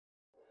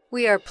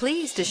We are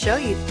pleased to show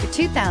you the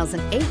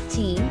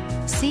 2018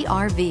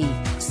 CR-V.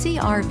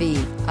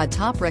 CR-V, a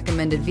top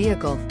recommended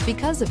vehicle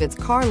because of its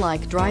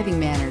car-like driving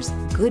manners,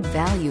 good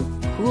value,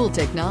 cool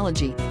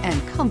technology,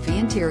 and comfy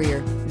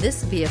interior.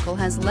 This vehicle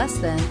has less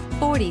than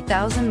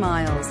 40,000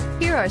 miles.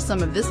 Here are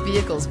some of this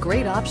vehicle's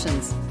great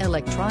options: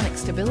 electronic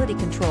stability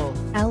control,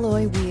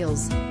 alloy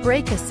wheels,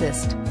 brake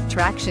assist,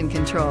 traction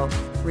control,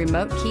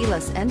 remote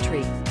keyless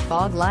entry,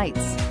 fog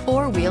lights,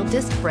 four-wheel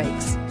disc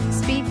brakes,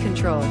 speed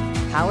control,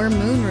 power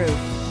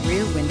moonroof,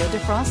 rear window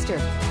defroster.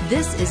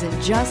 This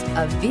isn't just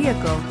a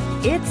vehicle,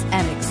 it's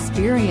an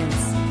experience.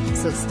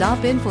 So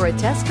stop in for a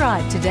test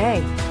drive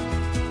today.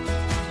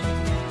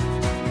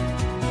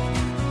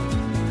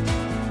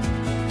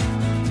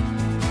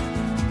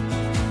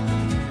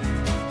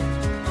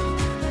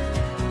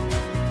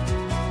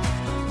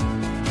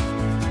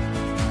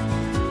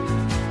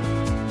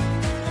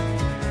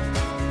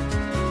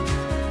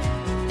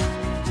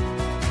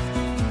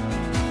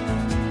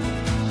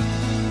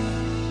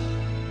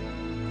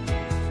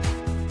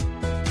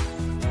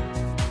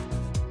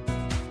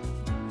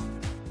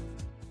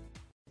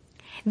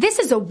 This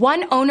is a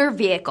one-owner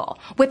vehicle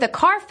with a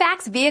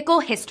Carfax Vehicle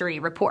History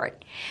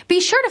Report.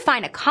 Be sure to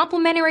find a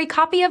complimentary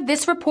copy of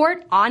this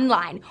report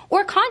online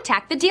or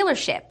contact the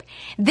dealership.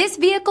 This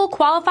vehicle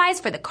qualifies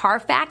for the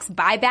Carfax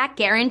Buyback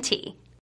Guarantee.